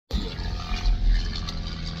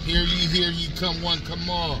Hear ye, come one, come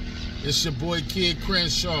all. It's your boy Kid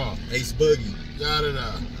Crenshaw. Ace Boogie.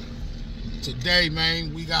 Yada. Today,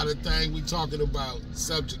 man, we got a thing we talking about.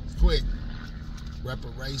 Subject quick.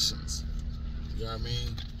 Reparations. You know what I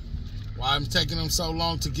mean? Why I'm taking them so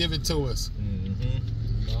long to give it to us.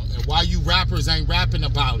 Mm-hmm. You know? And why you rappers ain't rapping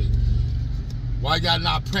about it. Why y'all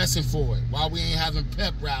not pressing for it? Why we ain't having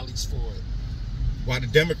pep rallies for it? Why the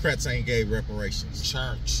Democrats ain't gave reparations?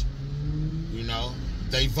 Church. You know?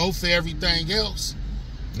 They vote for everything else.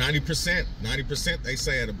 90% they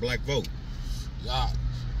say are the black vote. Yeah.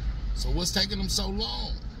 So what's taking them so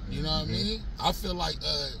long? You know what I mean? I feel like,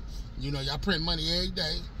 you know, y'all print money every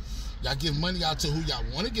day. Y'all give money out to who y'all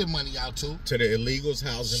want to give money out to. To the illegals,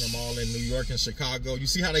 housing them all in New York and Chicago. You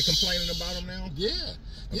see how they complaining about them now?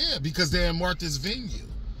 Yeah, because they're in Martha's venue.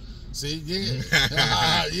 See, yeah.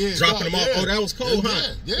 Dropping them off. Oh, that was cold,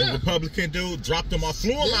 huh? Yeah. The Republican dude dropped them off,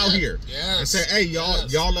 flew them out here. Yes. And said, hey,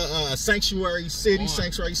 y'all a sanctuary city,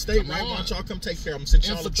 sanctuary state, right? Why don't y'all come take care of them since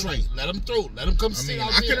y'all infiltrate. Let them through. Let them come see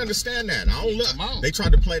out I can understand that. I don't look. They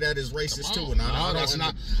tried to play that as racist too. And no, that's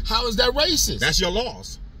not. How is that racist? That's your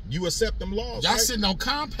laws. You accept them laws, Y'all right? sitting on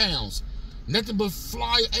compounds. Nothing but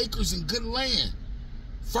fly acres and good land.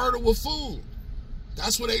 Fertile with food.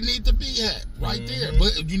 That's where they need to be at, right there.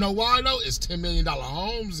 But you know why, though? It's $10 million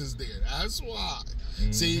homes is there. That's why.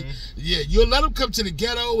 See, yeah, you'll let them come to the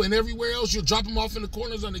ghetto and everywhere else. You'll drop them off in the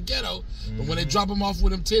corners of the ghetto. But when they drop them off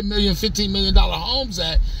with them $10 million, $15 million homes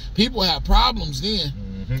at, people have problems then.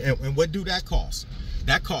 And what do that cost?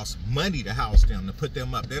 That costs money to house them, to put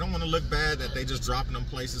them up. They don't want to look bad that they just dropping them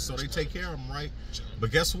places, so they take care of them, right? But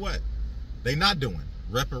guess what? They not doing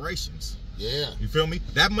reparations. Yeah. You feel me?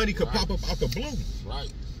 That money could pop up out the blue.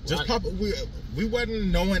 Right. Just pop up. We wasn't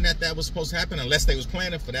knowing that was supposed to happen unless they was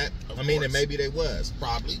planning for that. I mean, and maybe they was.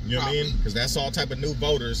 Probably. You know what I mean? Because that's all type of new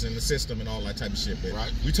voters in the system and all that type of shit. But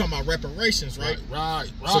we talking about reparations, right? Right.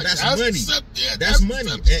 So that's money. That's money.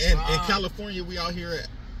 And in California, we out here at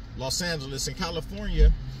Los Angeles. In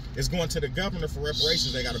California, it's going to the governor for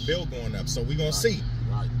reparations. They got a bill going up. So we going to see.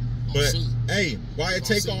 Right. But, hey, why it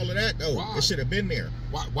take all of that, though? It should have been there.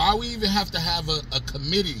 Why we even have to have a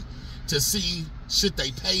committee to see should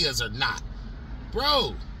they pay us or not?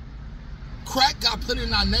 Bro, crack got put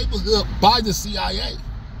in our neighborhood by the CIA.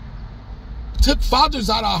 Took fathers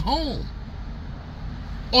out of our home.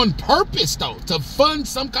 On purpose, though, to fund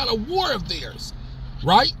some kind of war of theirs.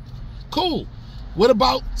 Right? Cool. What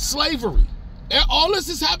about slavery? All this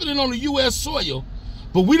is happening on the U.S. soil.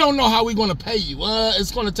 But we don't know how we're going to pay you.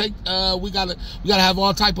 It's going to take. We gotta have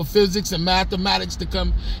all type of physics and mathematics to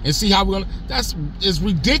come and see how we're going to. It's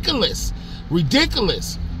ridiculous,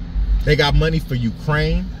 ridiculous. They got money for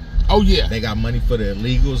Ukraine. Oh yeah. They got money for the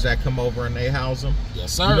illegals that come over and they house them.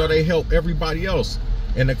 Yes sir. You know they help everybody else.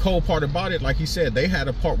 And the cold part about it, like he said, they had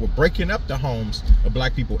a part with breaking up the homes of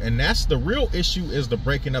black people. And that's the real issue, is the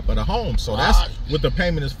breaking up of the homes. So that's what the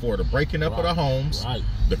payment is for, the breaking up of the homes,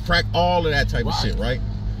 the crack, all of that type of shit, right?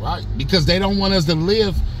 Right. Because they don't want us to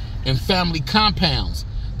live in family compounds.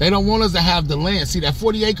 They don't want us to have the land. See that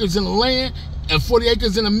 40 acres in the land and 40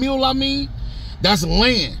 acres in a mule, I mean, that's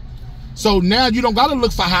land. So now you don't got to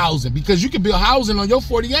look for housing, because you can build housing on your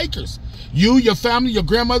 40 acres. You, your family, your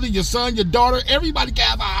grandmother, your son, your daughter, everybody can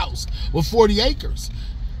have a house with 40 acres.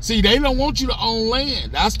 See, they don't want you to own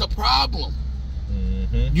land. That's the problem.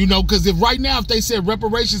 You know, because if right now, if they said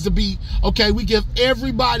reparations to be, okay, we give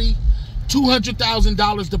everybody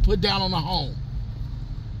 $200,000 to put down on a home.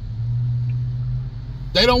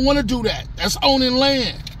 They don't want to do that. That's owning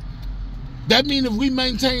land. That means if we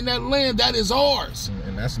maintain that land, that is ours.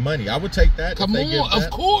 And that's money. I would take that. Come on, of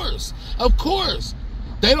course. Of course.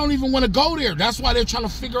 They don't even want to go there. That's why they're trying to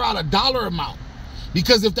figure out a dollar amount.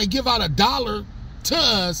 Because if they give out $1 to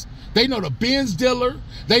us, they know the Benz dealer,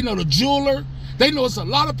 they know the jeweler, they know it's a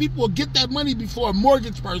lot of people will get that money before a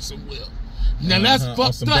mortgage person will. Now that's fucked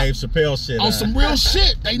on some up. Dave Chappelle shit. On some real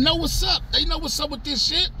shit. They know what's up. They know what's up with this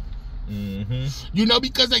shit. You know,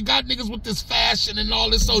 because they got niggas with this fashion and all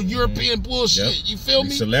this old European bullshit. You feel me?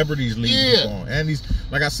 Celebrities leading on. And these,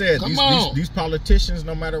 like I said, these politicians,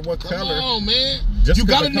 no matter what color. Come on, man. You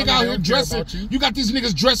got a nigga out here dressing. You got these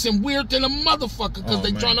niggas dressing weird than a motherfucker because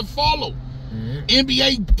they trying to follow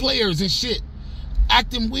NBA players and shit.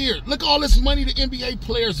 Acting weird. Look at all this money the NBA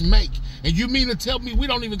players make. And you mean to tell me we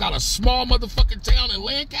don't even got a small motherfucking town in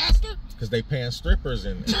Lancaster? Because they paying strippers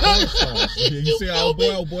and porn stars. You see how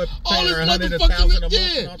boy paying her $100,000 a month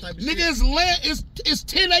and all type of shit. Nigga, it's land. It's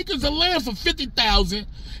 10 acres of land for $50,000.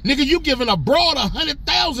 Nigga, you giving a broad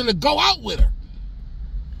 $100,000 to go out with her.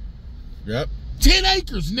 Yep. 10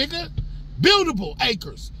 acres, nigga. Buildable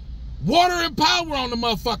acres. Water and power on the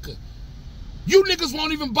motherfucker. You niggas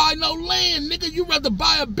won't even buy no land, nigga. You rather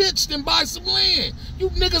buy a bitch than buy some land. You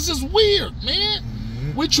niggas is weird,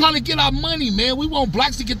 man. We're trying to get our money, man. We want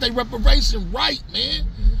blacks to get their reparation right, man.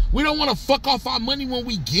 We don't want to fuck off our money when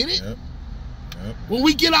we get it. Yep. When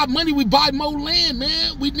we get our money, we buy more land,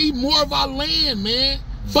 man. We need more of our land, man.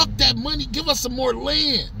 Fuck that money. Give us some more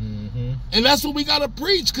land. And that's what we got to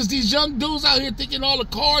preach, because these young dudes out here thinking all the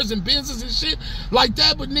cars and Benzes and shit like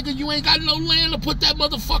that, but nigga, you ain't got no land to put that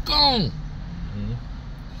motherfucker on.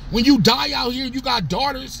 When you die out here, you got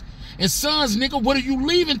daughters and sons, nigga, what are you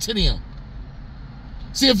leaving to them?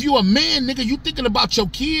 See, if you a man, nigga, you thinking about your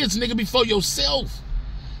kids, nigga, before yourself.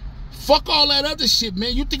 Fuck all that other shit,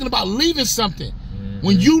 man. You thinking about leaving something.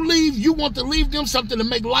 When you leave, you want to leave them something to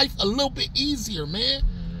make life a little bit easier, man.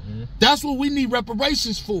 That's what we need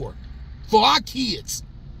reparations for our kids.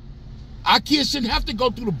 Our kids shouldn't have to go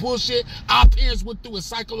through the bullshit our parents went through and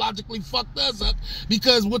psychologically fucked us up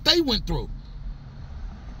because what they went through.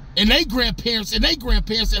 And they grandparents and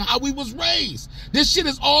how we was raised. This shit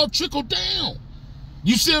is all trickled down.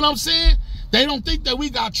 You see what I'm saying? They don't think that we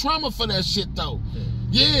got trauma for that shit though.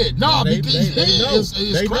 Yeah, no, because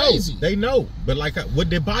it's crazy. They know. But like, what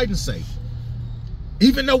did Biden say?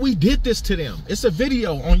 Even though we did this to them, it's a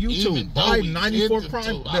video on YouTube. Biden 94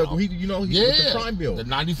 crime, with the crime bill, the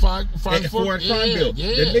 95 crime bill.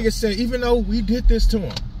 Yeah. The nigga said, even though we did this to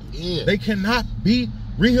them, they cannot be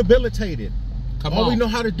rehabilitated. All we know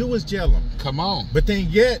how to do is jail them. Come on. But then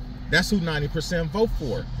yet, that's who 90% vote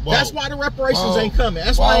for. Whoa. That's why the reparations ain't coming.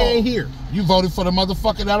 That's why they ain't here. You voted for the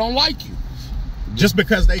motherfucker that don't like you. Just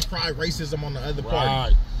because they cry racism on the other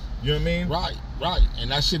party. You know what I mean? Right.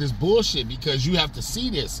 And that shit is bullshit, because you have to see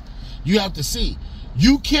this. You have to see.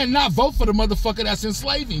 You cannot vote for the motherfucker that's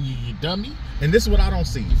enslaving you, you dummy. And this is what I don't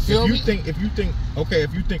see. If you me? think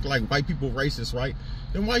like white people racist, right?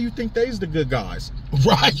 Then why you think they's the good guys?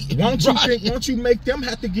 Right. Won't you make them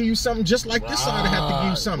have to give you something just like this side have to give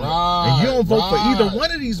you something? And you don't vote for either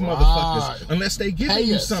one of these motherfuckers unless they give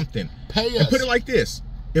you something. Pay us. And put it like this.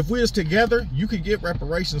 If we was together, you could get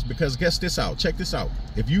reparations, because guess this out. Check this out.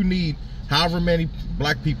 If you need however many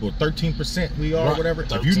black people, 13% we are, whatever.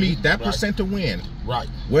 13, if you need that percent to win,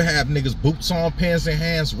 we'll have niggas boots on, pens in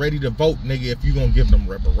hands, ready to vote, nigga, if you gonna give them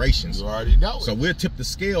reparations. You already know it. So we'll tip the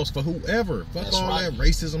scales for whoever. Fuck all that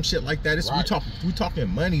racism shit like that. We talking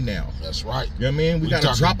money now. That's right. You know what I mean? We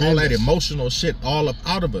gotta drop all that emotional shit all up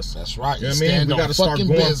out of us. That's right. You know what I mean? We gotta start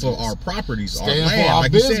going for our properties, our land.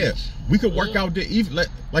 Like you said, we could work out the, even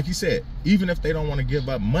like you said, even if they don't want to give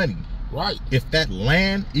up money. Right. If that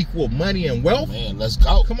land equal money and wealth, man, let's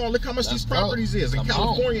go. Come on, look how much these properties is. In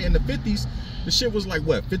California in the 50s, the shit was like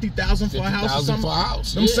what, 50,000 for a house or something? For a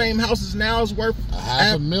house. Them same houses now is worth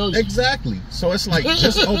 $500,000. Exactly. So it's like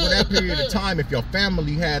just over that period of time, if your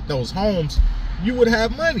family had those homes, you would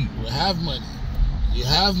have money. You have money. You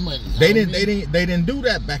have money. They didn't do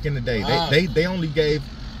that back in the day. They only gave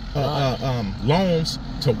loans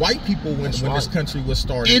to white people when this country was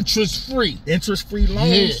started. Interest free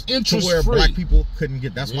loans. To where black people couldn't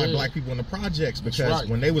get. That's why black people in the projects, because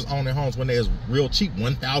when they was owning homes, when they was real cheap,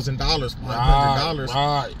 $1,000,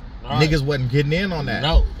 $500, niggas wasn't getting in on that.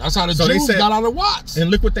 No, that's how the Jews got out of Watts.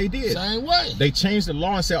 And look what they did. Same way. They changed the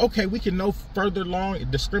law and said, okay, we can no further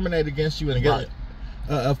discriminate against you and get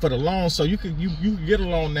for the loan, so you get a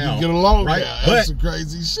loan now. You get a loan, right? Now. That's some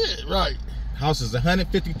crazy shit, right? House is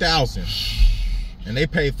 $150,000, and they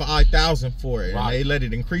paid $5,000 for it, and they let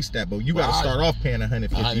it increase that. But you got to start off paying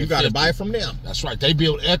 $150,000. You got to buy it from them. That's right. They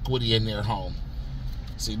build equity in their home.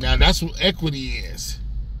 See, now that's what equity is.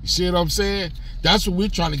 You see what I'm saying? That's what we're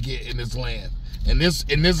trying to get in this land. In this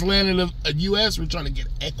land in the U.S., we're trying to get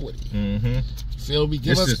equity. Feel me?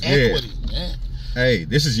 Give us equity, man. Hey,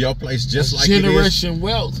 this is your place, just like generation it is.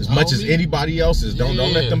 Wealth, as much as anybody else's. Don't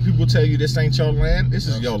let them people tell you this ain't your land. This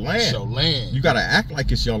is your land. It's your land. You gotta act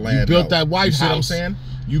like it's your land. You built that White House. See what I'm saying?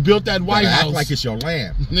 You built that White House. Act like it's your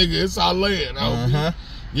land, nigga. It's our land.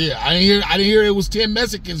 Yeah, I didn't hear it was 10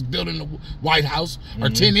 Mexicans building the White House or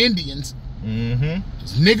 10 Indians.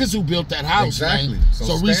 It's niggas who built that house, man.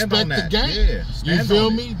 So respect the game. You feel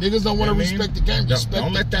me? Niggas don't want to respect the game.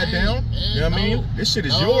 Don't let that down. You know what I mean? This shit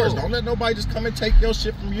is yours. Don't let nobody just come and take your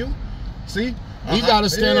shit from you. See? We gotta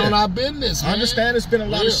stand on our business, man. I understand there's been a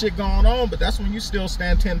lot of shit going on, but that's when you still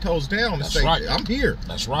stand 10 toes down and say, I'm here.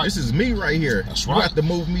 That's right. This is me right here. That's right. You have to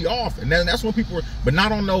move me off. And then that's when people but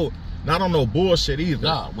not on no bullshit either.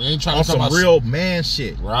 Nah, we ain't trying on to talk some real man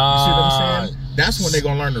shit. Right. You see what I'm saying? That's when they're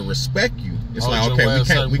gonna learn to respect you. It's like,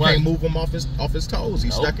 okay, we can't move him off his toes.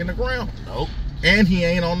 He's stuck in the ground. And he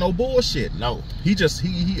ain't on no bullshit. No. He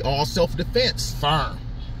all self-defense. Firm.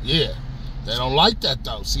 Yeah. They don't like that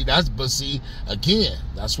though. See, again,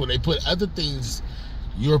 that's where they put other things,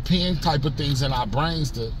 European type of things in our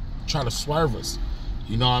brains to try to swerve us.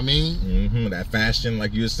 You know what I mean? That fashion,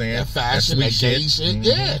 like you were saying. That fashion, that gay shit.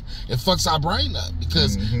 Yeah. It fucks our brain up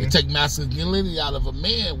because it takes masculinity out of a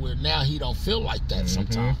man where now he don't feel like that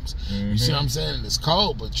sometimes. You see what I'm saying? And it's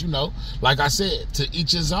cold, but you know, like I said, to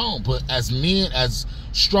each his own. But as men, as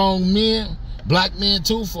strong men, black men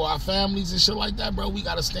too, for our families and shit like that, bro, we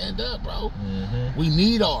gotta stand up, bro. We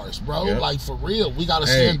need ours, bro. Like for real, we gotta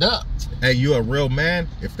stand up. Hey, you a real man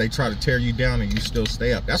if they try to tear you down and you still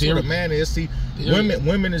stay up. That's what a man is. See,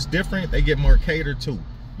 women is different. They get more catered to.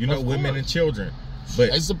 You know, women and children.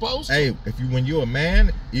 But they supposed to. Hey, when you're a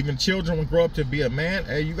man, even children will grow up to be a man.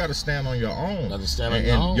 Hey, you got to stand on your own. Got to stand on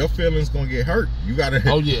your own. Your feelings gonna get hurt. You gotta.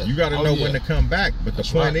 You gotta know when to come back. But the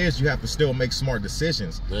point is, you have to still make smart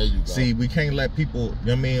decisions. There you go. See, we can't let people, you know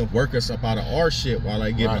what I mean, work us up out of our shit while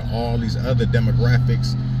they giving all these other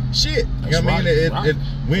demographics shit. You know what I mean?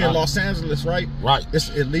 We in Los Angeles, right? Right. It's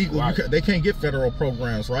illegal. They can't get federal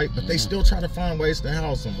programs, right? But they still try to find ways to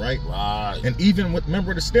house them, right? Right. And even with,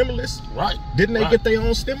 remember the stimulus? Right. Didn't they get their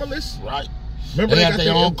own stimulus? Right. Remember they had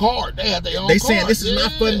their own card. They had their own card. They saying this is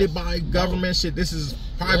not funded by government shit. This is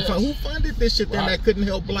private fund. Who funded this shit then that couldn't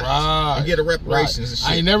help blacks and get a reparations and shit?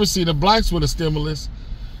 I ain't never seen the blacks with a stimulus.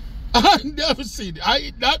 I ain't never seen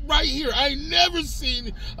it. Not right here. I ain't never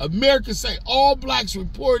seen America say all blacks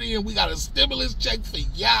report in. We got a stimulus check for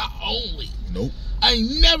y'all only. Nope. I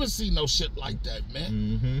ain't never seen no shit like that,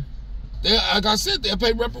 man. Like I said, they'll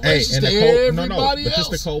pay reparations to everybody else.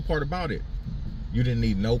 But this the cold part about it. You didn't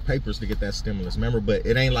need no papers to get that stimulus, remember? But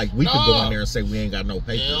it ain't like we could go in there and say we ain't got no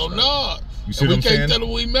papers. Hell no. You see what I'm saying? We can't tell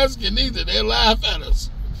them we Mexican either. They laugh at us.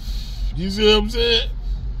 You see what I'm saying?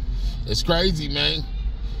 It's crazy, man.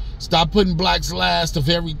 Stop putting blacks last of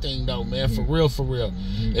everything, though, man. For real, for real.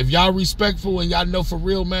 If y'all respectful and y'all know for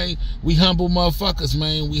real, man, we humble motherfuckers,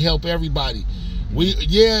 man. We help everybody.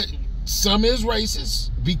 Some is racist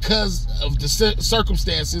because of the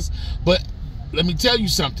circumstances, but let me tell you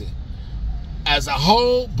something. As a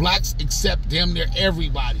whole, blacks accept damn near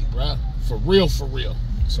everybody, bruh. For real, for real.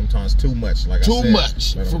 Sometimes too much, like I said. Too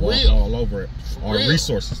much, for real. All over it. Our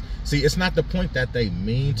resources. See, it's not the point that they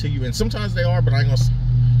mean to you, and sometimes they are, but I ain't gonna.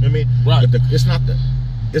 You know what I mean? Right. But it's not the.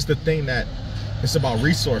 It's the thing that it's about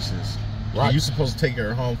resources. Right. You're supposed to take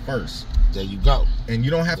your home first. There you go. And you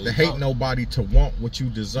don't have to hate nobody to want what you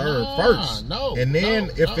deserve first. No. And then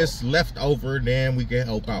if it's left over, then we can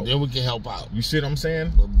help out. Then we can help out. You see what I'm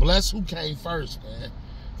saying? But bless who came first, man.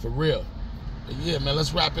 For real. But yeah, man,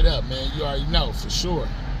 let's wrap it up, man. You already know, for sure.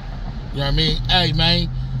 You know what I mean? Hey, man,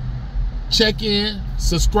 check in,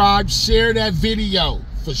 subscribe, share that video,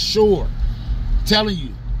 for sure. I'm telling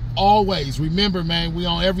you, always, remember, man, we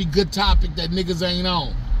on every good topic that niggas ain't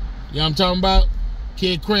on. You know what I'm talking about?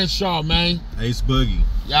 Kid Crenshaw, man. Ace Boogie.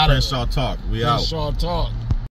 Crenshaw Talk. We out. Crenshaw Talk.